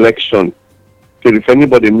during election. So if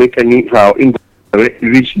anybody make anyhow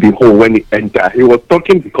reach the hole when he enter, he was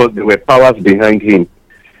talking because there were powers behind him.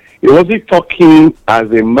 He wasn't talking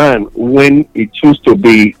as a man when he chose to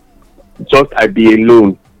be just I be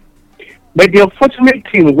alone. But the unfortunate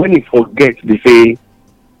thing when he forgets, they say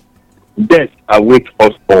death awaits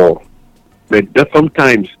us all. But that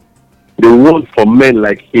sometimes the role for men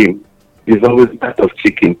like him is always that of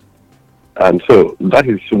chicken. And so that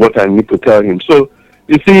is what I need to tell him. So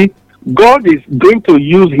you see, God is going to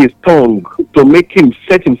use his tongue to make him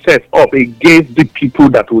set himself up against the people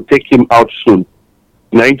that will take him out soon.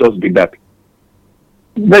 Now it just be that.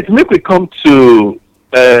 But make we come to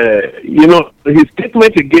his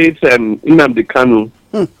statement against Nnamdi Kanu.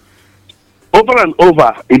 Over and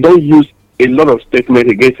over, he don't use a lot of statement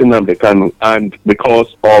against Nnamdi Kanu, and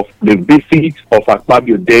because of the visit of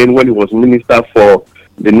Akpabio then when he was minister for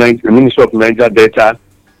the Ministry of Niger Delta,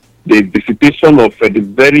 the visitation of the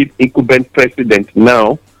very incumbent president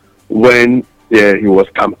now when he was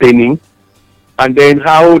campaigning, and then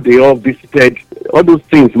how they all visited, all those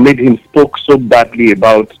things made him spoke so badly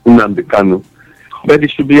about Nnamdi Kanu. But they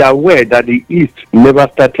should be aware that the East never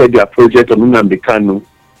started their project on Nnamdi Kanu,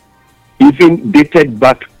 even dated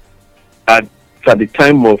back at the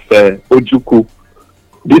time of Ojukwu,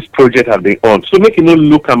 this project have been on. So make you no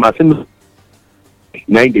look at my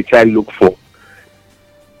now they try look for.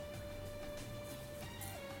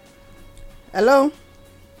 Hello?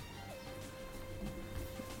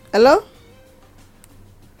 Hello?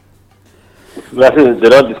 They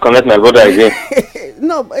don't disconnect my brother again.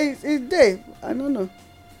 No, it's there. I don't know.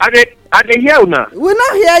 Are they here now? We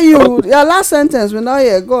not hear you. Your last sentence, we not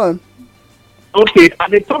hear. Go on. Okay,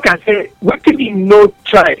 and they talk and say, what can you no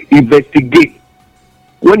try investigate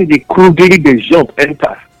when the crudely the jump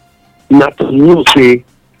enter? Not to know say,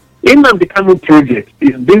 in the Kano project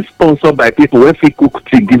is being sponsored by people when they cook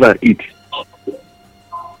tea, give and eat.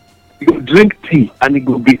 You drink tea and it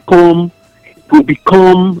will become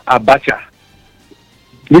abacha.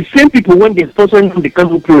 The same people when they sponsor the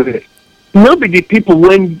Kano project, not be the people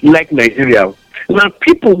when like Nigeria. Now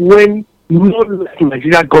people when not like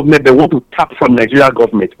Nigeria government, they want to tap from Nigeria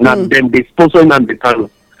government. Now them they sponsor the Kano.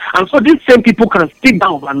 And so these same people can sit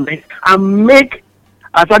down overnight and make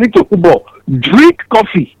Asadi Tokubo drink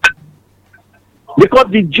coffee. Because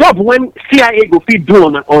the job when CIA go fit do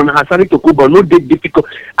on Asadi Tokubo no dey difficult.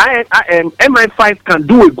 MI5 can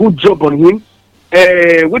do a good job on him.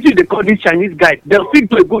 What is they call this Chinese guy? They'll fit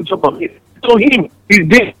do a good job on him. So him is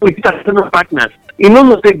there with his external partners. He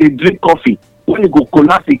no say they drink coffee when he go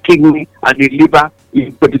collapse the kidney and the liver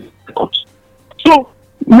in 30 seconds. So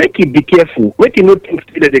make it be careful. Make it not think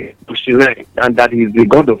that they and that he is the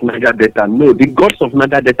god of Niger Delta. No, the gods of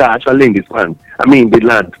Niger Delta are actually in this land. I mean the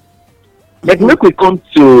land. But make we come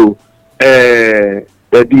to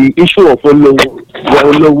the issue of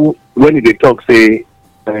Olowu when they talk say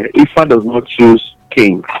Ifa does not choose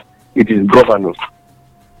king, it is governors.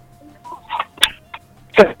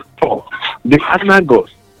 The Anagos.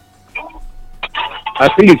 I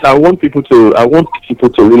think I want people to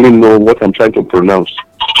really know what I'm trying to pronounce.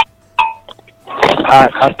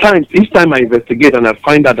 At times, each time I investigate and I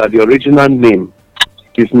find out that the original name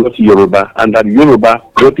is not Yoruba, and that Yoruba,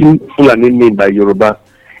 nothing Fulani name by Yoruba,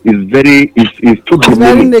 is too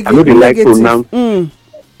demeaning. I know they like to pronounce.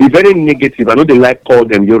 It's very negative. I know they like call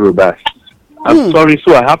them Yorubas. I'm sorry,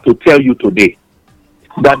 so I have to tell you today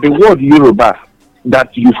that the word Yoruba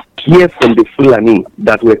that you hear from the Fulani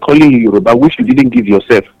that we're calling you Yoruba, which you didn't give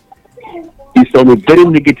yourself, is on a very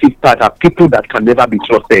negative part of people that can never be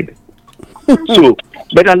trusted. So,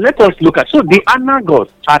 but let us look at, so the Anagos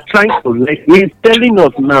are trying to, he's telling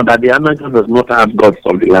us now that the Anagos does not have gods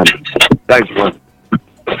of the land. That is one.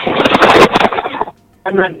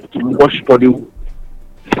 Anagos wash for the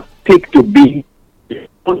take to be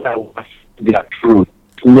their truth.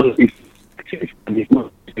 No, it's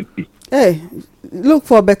not. Hey, look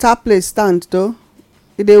for a better place stand though.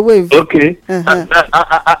 They wave. Okay.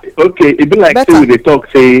 Okay. It be like Better. they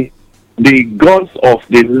talk say the gods of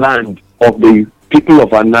the land of the people of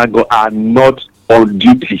Anago are not on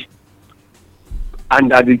duty,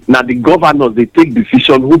 and that now the governors they take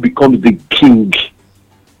decision who becomes the king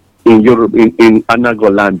in Europe in Anago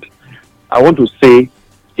land. I want to say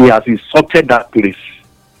he has insulted that place.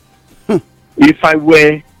 If I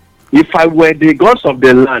were the gods of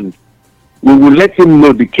the land, we will let him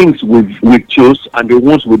know the kings we chose and the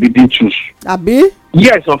ones we didn't choose. Abi?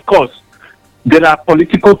 Yes, of course. There are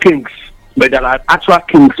political kings, but there are actual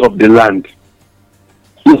kings of the land.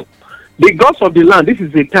 The gods of the land, this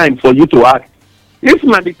is a time for you to act. If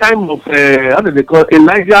not the time of, how do they call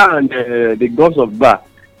Elijah and the gods of Ba,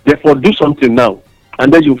 therefore do something now.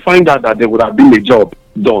 And then you find out that there would have been a job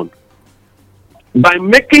done. By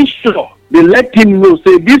making sure they let him know,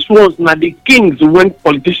 say, these ones now the kings when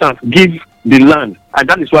politicians give the land, and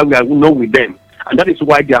that is why we are not with them. And that is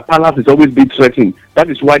why their palace is always being threatened. That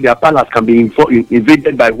is why their palace can be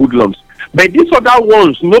invaded by hoodlums. But these other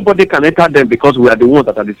ones, nobody can enter them because we are the ones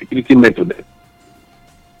that are the security men to them.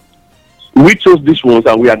 We chose these ones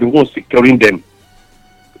and we are the ones securing them.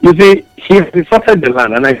 You see, he has insulted the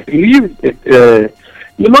land, and I believe,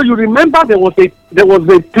 you remember there was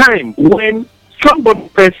a time when somebody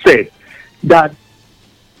first said that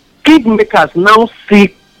kingmakers now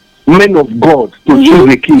seek men of God to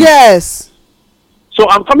choose a king. Yes. So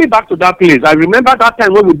I'm coming back to that place. I remember that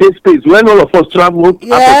time when we did space, when all of us traveled.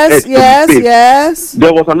 Yes.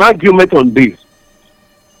 There was an argument on this,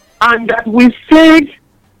 and that we said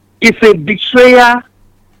it's a betrayal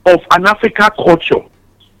of an African culture.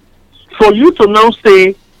 For you to now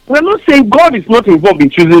say, we're not saying God is not involved in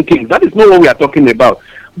choosing kings. That is not what we are talking about.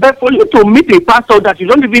 But for you to meet a pastor that you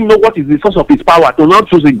don't even know what is the source of his power to not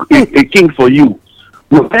choose a king for you,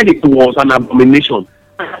 we said it was an abomination.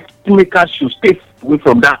 Kingmakers should stay away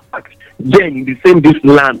from that fact. Then in the same this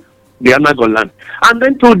land, the Anago land. And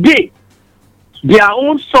then today, their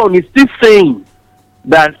own son is still saying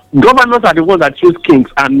that governors are the ones that choose kings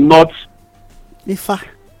and not Ifa.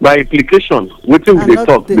 by implication. Wetin we dey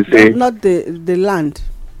talk be say not the land.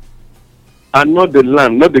 And not the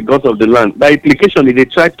land, not the gods of the land. By implication, they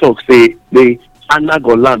try talk say the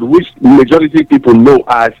Anago land, which majority people know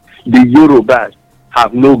as the Yorubas,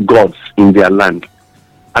 have no gods in their land.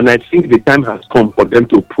 And I think the time has come for them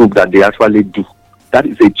to prove that they actually do. That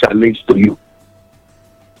is a challenge to you.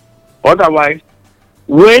 Otherwise,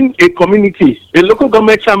 when a community, a local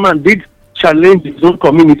government chairman did challenge his own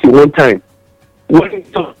community one time, when he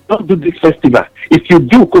said, don't do this festival. If you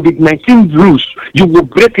do COVID-19 rules, you will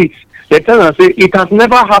break it. They tell us, say, it has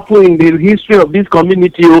never happened in the history of this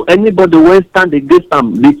community or anybody will stand against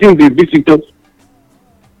them. The thing they visit us.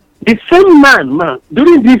 The same man,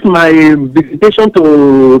 during this my visitation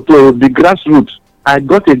to the grassroots, I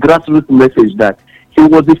got a grassroots message that he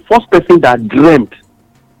was the first person that dreamt.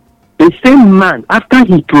 The same man, after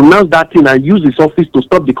he pronounced that thing and used his office to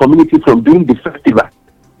stop the community from doing the festival,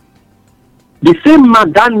 the same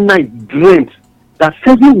man that night dreamt that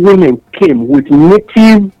 7 women came with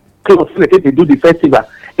native clothes they do the festival.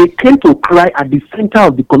 They came to cry at the center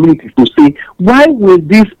of the community to say, why will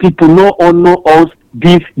these people not honor us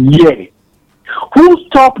this year? Who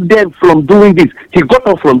stopped them from doing this? He got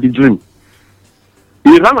up from the dream.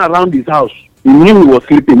 He ran around his house. He knew he was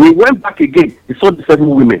sleeping. He went back again. He saw the 7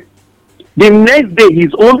 women. The next day,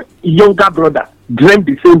 his own younger brother dreamed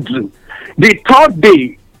the same dream. The third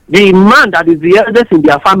day, the man that is the eldest in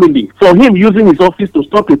their family, for him using his office to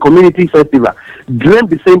stop a community festival, dreamed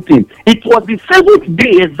the same thing. It was the 7th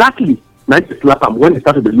day exactly. Now he slapped him when he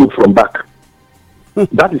started to look from back.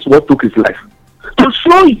 That is what took his life. To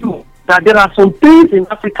show you that there are some things in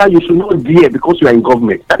Africa you should not dare because you are in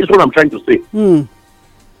government. That is what I'm trying to say.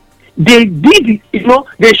 They did it,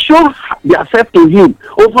 they showed themselves to him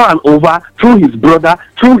over and over through his brother,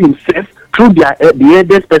 through himself, through the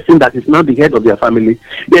eldest person that is now the head of their family.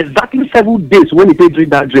 Exactly 7 days when he dream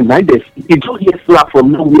that dream, he just hear slap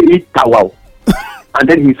from nowhere, wow. And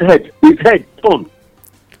then his head turned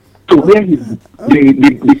to where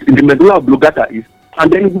the medulla oblongata is,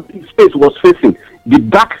 and then his face was facing, the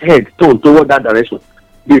back head turned toward that direction.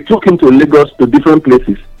 They took him to Lagos, to different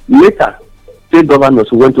places. Later, state governors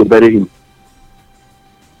went to bury him.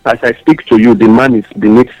 As I speak to you, the man is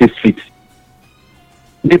beneath 6 feet.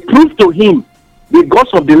 They proved to him, the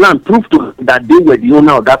gods of the land proved to him that they were the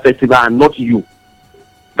owner of that festival and not you.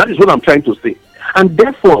 That is what I'm trying to say. And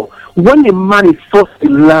therefore, when a man is forced the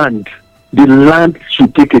land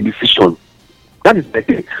should take a decision. That is the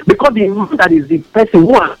thing. Because the man that is the person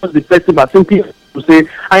who has the festival simply to say,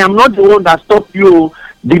 I am not the one that stopped you.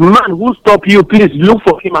 The man who stopped you, please look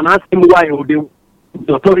for him and ask him why the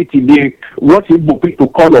authority, what he will be to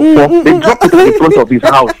call up for, they drop it in front of his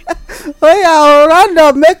house.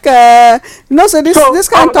 Random make so this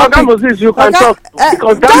kind of topic. Moses, you can talk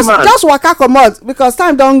because just waka comot because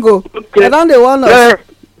time don't go. Okay. They don't dey warn us.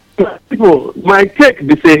 People, my take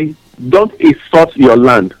be say don't insult your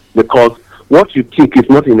land because what you think is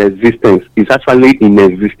not in existence is actually in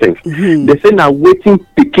existence. They say now waiting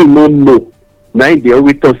pikin no know. Now they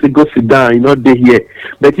always talk say go sit down, you know they here.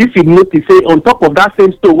 But if you notice say on top of that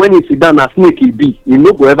same stone when he sit down a snake he be, you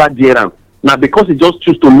no go ever dare am. Now because he just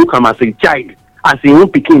choose to look am as a child, as a own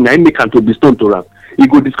pikin, now he make am to be stone to am. You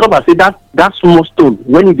go discover say that small stone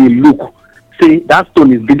when they look, say that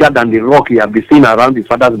stone is bigger than the rock he have been seen around his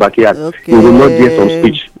father's backyard. Okay. He will not dare some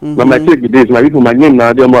speech. But my take with this, my people, my name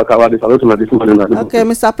now Adeomo Akawa, this also this morning. Okay,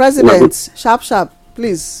 Mr. President, sharp,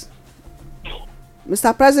 please.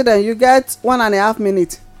 Mr. President, you get 1.5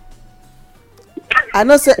 minutes. I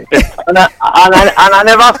know say and I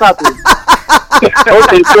never started.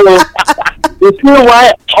 Okay, so you see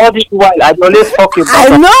why all this while I always talk about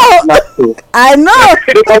I know.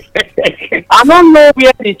 Because I don't know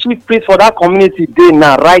where the chief priest for that community dey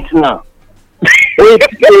now, right now.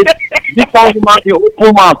 This time man dey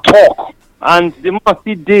open mouth talk and the man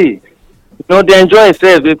still dey. They enjoy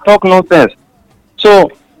themselves, they talk nonsense.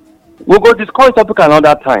 So we go discuss the topic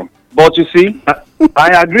another time. But you see,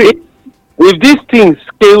 I agree. If these things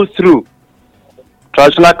scale through,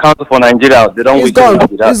 traditional council for Nigeria, they don't wait.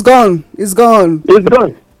 It's gone.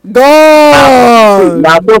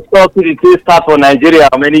 Now those talking the start for Nigeria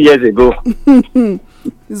many years ago.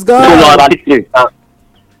 It's gone.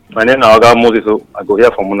 My name is Oga Moses, so I go here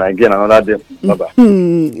from again another day. Bye-bye.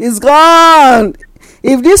 It's gone.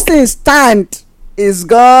 If this thing stand, it's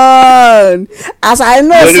gone. As I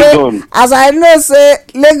know say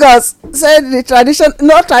Lagos say the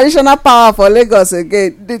no traditional power for Lagos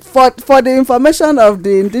again. For the information of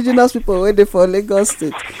the indigenous people wey dey for Lagos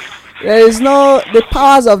state, There is no the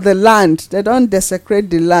powers of the land. They don't desecrate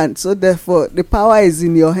the land, so therefore the power is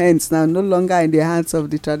in your hands now, no longer in the hands of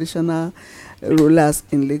the traditional rulers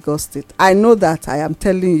in Lagos State. I know that. I am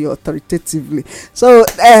telling you authoritatively. So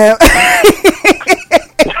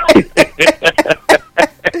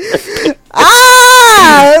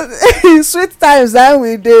sweet times that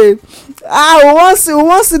we did. We want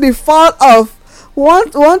to see the fall of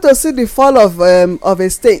want to see the fall of a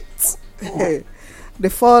state. The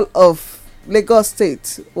fall of Lagos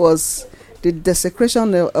State was the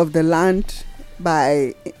desecration of the land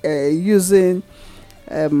by using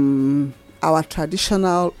our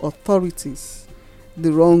traditional authorities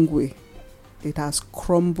the wrong way. It has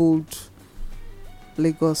crumbled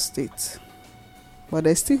Lagos State. But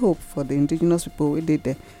there's still hope for the indigenous people we did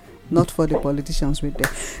there, not for the politicians with there.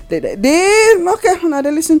 Okay, now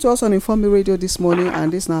they listen to us on Informe Radio this morning,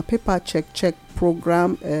 and this now paper check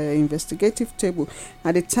program, investigative table.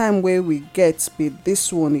 At the time where we get be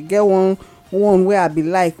this one, you get one where I be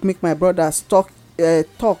like make my brothers talk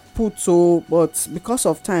put so, but because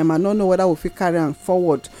of time I don't know whether we fit carry on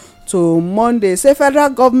forward to Monday. Say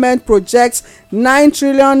federal government projects 9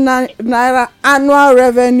 trillion naira annual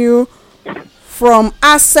revenue from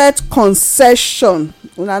asset concession.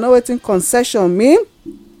 Una know wetin concession mean?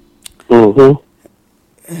 A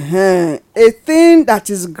thing that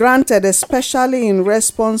is granted especially in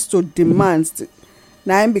response to demands.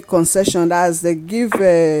 Na im be concession. That's they give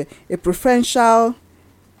a preferential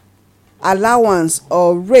allowance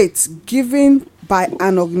or rate given by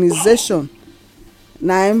an organization.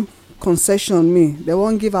 Na im concession mean. They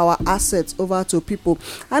won't give our assets over to people.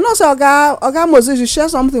 And also Oga Moses, you share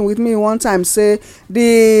something with me one time, say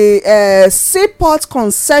the seaport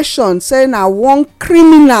concession, say na one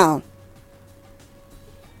criminal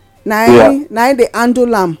na they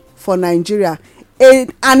handle am for Nigeria.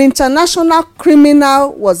 An international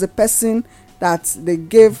criminal was the person that they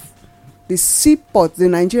gave the seaport, the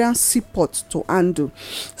Nigerian seaport, to handle.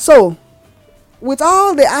 So with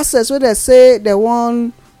all the assets where they say they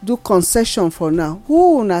want do concession for now,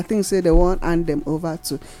 who una think say they want hand them over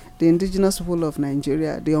to? The indigenous people of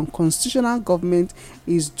Nigeria. The unconstitutional government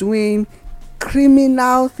is doing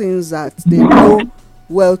criminal things that they know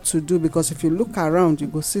well to do, because if you look around you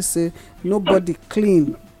go see say nobody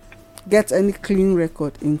clean get any clean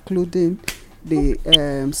record, including the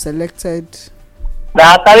selected.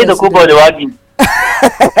 Now carry the cook the wagon.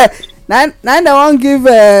 Now they won't give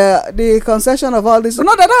the concession of all this.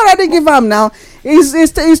 No, they don't already give them now. It's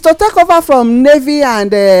to take over from Navy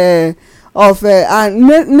and Navy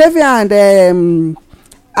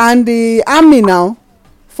and the Army now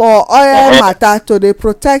for oil matter to they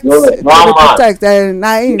protect. Protect.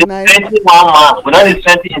 Nine. One man. We don't need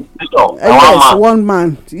 20 institutions. Yes, one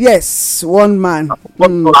man. Yes, one man.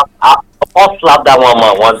 I'll slap that one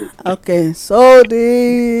man once. Okay, so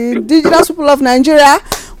the indigenous people of Nigeria,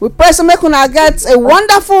 we pray to make una get a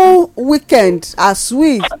wonderful weekend as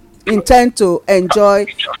we intend to enjoy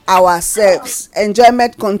ourselves.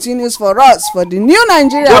 Enjoyment continues for us for the new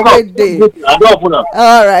Nigeria day.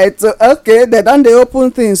 All right, so okay, they done the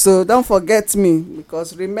open thing, so don't forget me,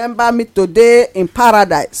 because remember me today in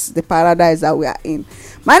paradise, the paradise that we are in.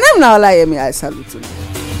 My name is Olayemi. I salute you.